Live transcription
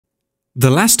The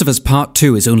Last of Us Part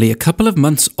 2 is only a couple of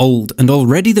months old, and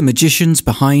already the magicians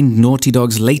behind Naughty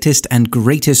Dog's latest and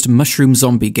greatest mushroom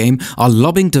zombie game are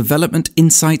lobbing development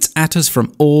insights at us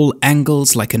from all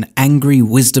angles like an angry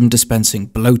wisdom-dispensing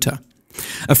bloater.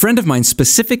 A friend of mine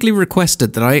specifically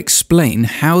requested that I explain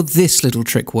how this little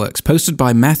trick works, posted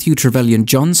by Matthew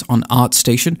Trevelyan-Johns on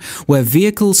ArtStation, where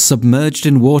vehicles submerged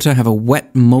in water have a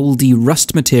wet, mouldy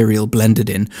rust material blended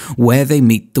in where they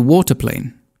meet the water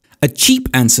plane. A cheap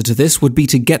answer to this would be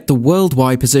to get the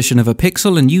world-wide position of a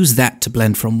pixel and use that to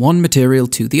blend from one material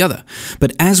to the other.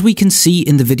 But as we can see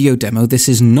in the video demo, this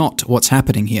is not what's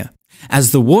happening here,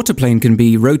 as the water plane can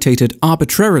be rotated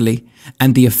arbitrarily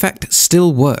and the effect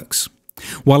still works.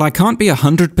 While I can't be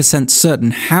 100%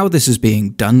 certain how this is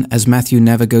being done, as Matthew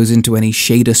never goes into any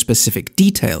shader-specific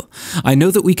detail, I know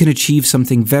that we can achieve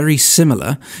something very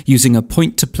similar using a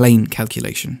point-to-plane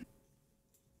calculation.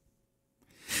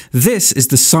 This is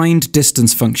the signed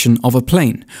distance function of a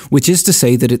plane, which is to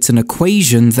say that it's an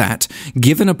equation that,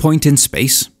 given a point in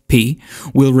space, p,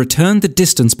 will return the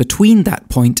distance between that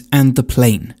point and the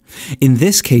plane. In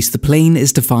this case, the plane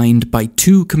is defined by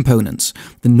two components,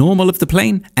 the normal of the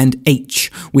plane and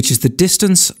h, which is the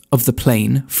distance of the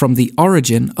plane from the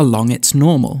origin along its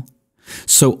normal.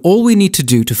 So all we need to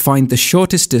do to find the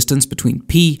shortest distance between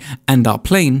p and our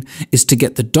plane is to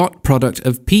get the dot product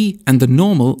of p and the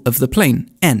normal of the plane,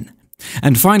 n,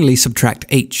 and finally subtract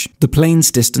h, the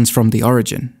plane's distance from the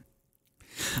origin.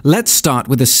 Let's start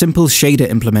with a simple shader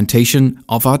implementation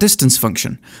of our distance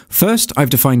function. First, I've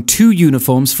defined two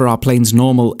uniforms for our plane's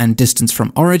normal and distance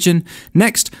from origin.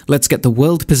 Next, let's get the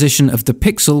world position of the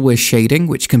pixel we're shading,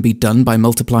 which can be done by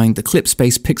multiplying the clip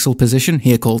space pixel position,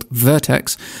 here called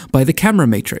vertex, by the camera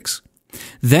matrix.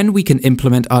 Then we can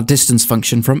implement our distance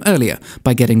function from earlier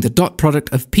by getting the dot product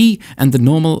of p and the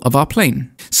normal of our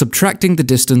plane, subtracting the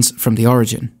distance from the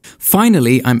origin.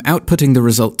 Finally, I'm outputting the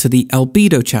result to the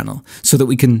albedo channel so that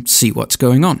we can see what's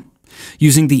going on,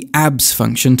 using the abs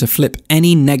function to flip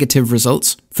any negative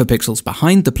results for pixels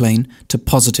behind the plane to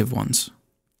positive ones.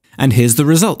 And here's the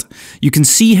result. You can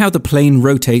see how the plane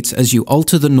rotates as you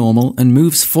alter the normal and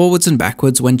moves forwards and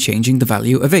backwards when changing the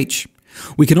value of h.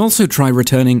 We can also try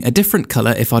returning a different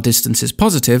color if our distance is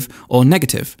positive or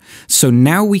negative. So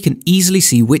now we can easily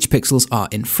see which pixels are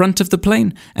in front of the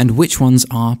plane and which ones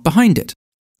are behind it.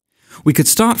 We could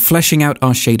start fleshing out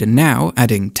our shader now,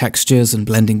 adding textures and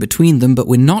blending between them, but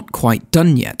we're not quite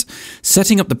done yet.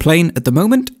 Setting up the plane at the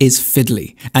moment is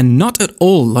fiddly, and not at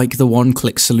all like the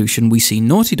one-click solution we see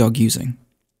Naughty Dog using.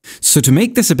 So to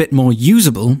make this a bit more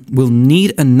usable, we'll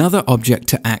need another object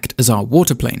to act as our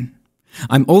water plane.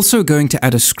 I'm also going to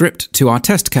add a script to our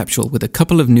test capsule with a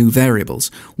couple of new variables,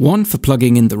 one for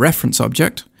plugging in the reference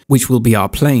object, which will be our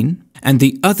plane, and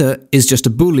the other is just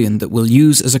a boolean that we'll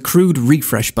use as a crude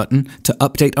refresh button to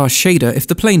update our shader if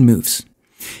the plane moves.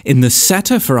 In the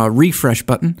setter for our refresh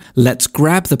button, let's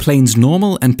grab the plane's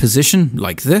normal and position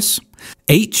like this.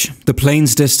 H, the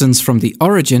plane's distance from the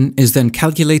origin, is then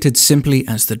calculated simply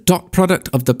as the dot product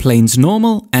of the plane's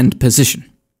normal and position.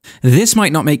 This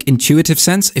might not make intuitive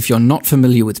sense if you're not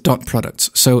familiar with dot products,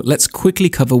 so let's quickly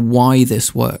cover why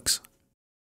this works.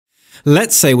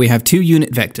 Let's say we have two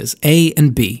unit vectors, a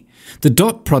and b. The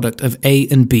dot product of a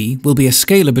and b will be a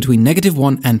scalar between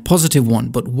 -1 and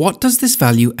 +1, but what does this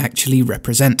value actually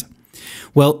represent?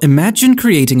 Well, imagine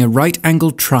creating a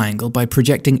right-angled triangle by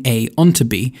projecting a onto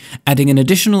b, adding an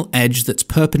additional edge that's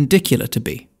perpendicular to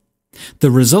b.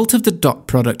 The result of the dot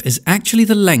product is actually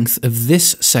the length of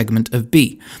this segment of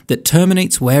b that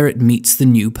terminates where it meets the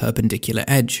new perpendicular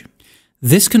edge.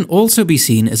 This can also be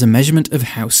seen as a measurement of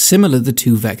how similar the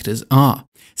two vectors are.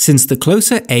 Since the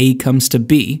closer a comes to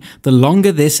b, the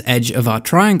longer this edge of our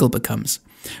triangle becomes,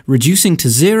 reducing to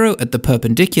 0 at the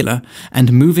perpendicular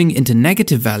and moving into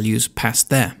negative values past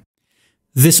there.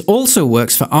 This also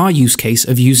works for our use case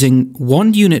of using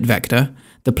one unit vector,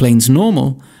 the plane's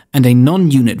normal, and a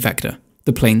non-unit vector,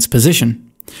 the plane's position.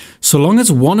 So long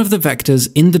as one of the vectors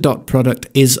in the dot product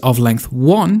is of length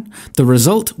 1, the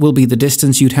result will be the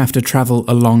distance you'd have to travel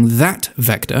along that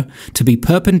vector to be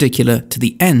perpendicular to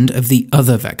the end of the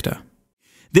other vector.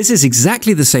 This is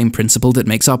exactly the same principle that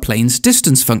makes our plane's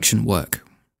distance function work.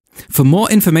 For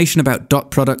more information about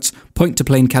dot products,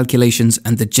 point-to-plane calculations,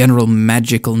 and the general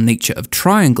magical nature of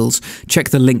triangles, check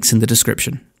the links in the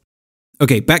description.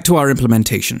 Okay, back to our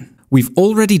implementation. We've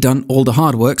already done all the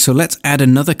hard work, so let's add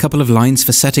another couple of lines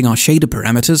for setting our shader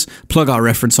parameters, plug our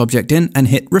reference object in, and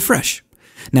hit refresh.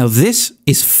 Now this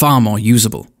is far more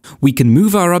usable. We can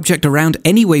move our object around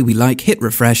any way we like, hit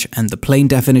refresh, and the plane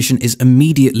definition is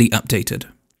immediately updated.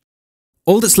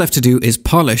 All that's left to do is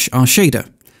polish our shader.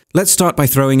 Let's start by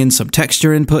throwing in some texture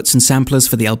inputs and samplers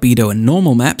for the albedo and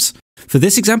normal maps. For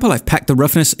this example, I've packed the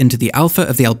roughness into the alpha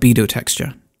of the albedo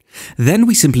texture. Then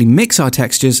we simply mix our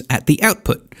textures at the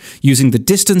output, using the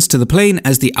distance to the plane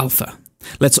as the alpha.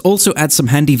 Let's also add some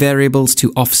handy variables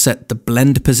to offset the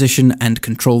blend position and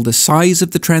control the size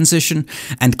of the transition,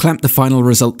 and clamp the final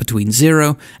result between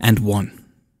 0 and 1.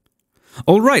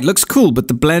 Alright, looks cool, but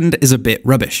the blend is a bit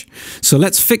rubbish. So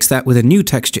let's fix that with a new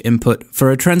texture input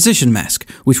for a transition mask,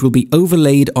 which will be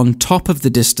overlaid on top of the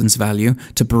distance value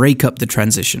to break up the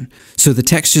transition, so the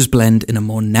textures blend in a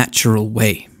more natural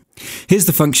way. Here's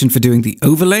the function for doing the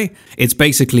overlay. It's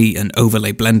basically an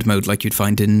overlay blend mode like you'd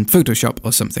find in Photoshop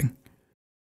or something.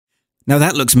 Now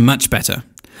that looks much better.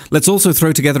 Let's also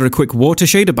throw together a quick water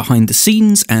shader behind the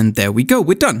scenes, and there we go,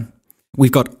 we're done.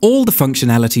 We've got all the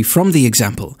functionality from the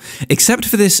example, except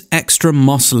for this extra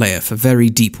moss layer for very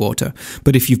deep water,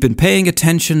 but if you've been paying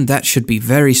attention, that should be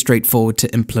very straightforward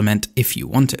to implement if you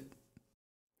want it.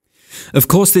 Of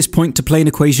course, this point-to-plane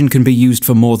equation can be used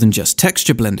for more than just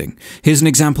texture blending. Here's an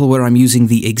example where I'm using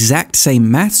the exact same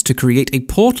maths to create a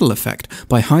portal effect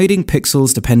by hiding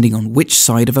pixels depending on which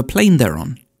side of a plane they're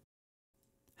on.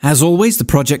 As always, the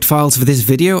project files for this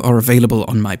video are available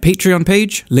on my Patreon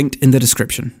page, linked in the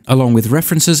description, along with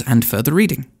references and further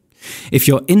reading. If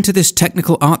you're into this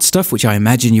technical art stuff, which I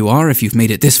imagine you are if you've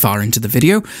made it this far into the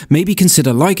video, maybe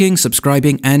consider liking,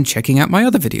 subscribing, and checking out my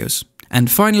other videos. And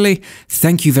finally,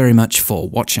 thank you very much for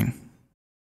watching.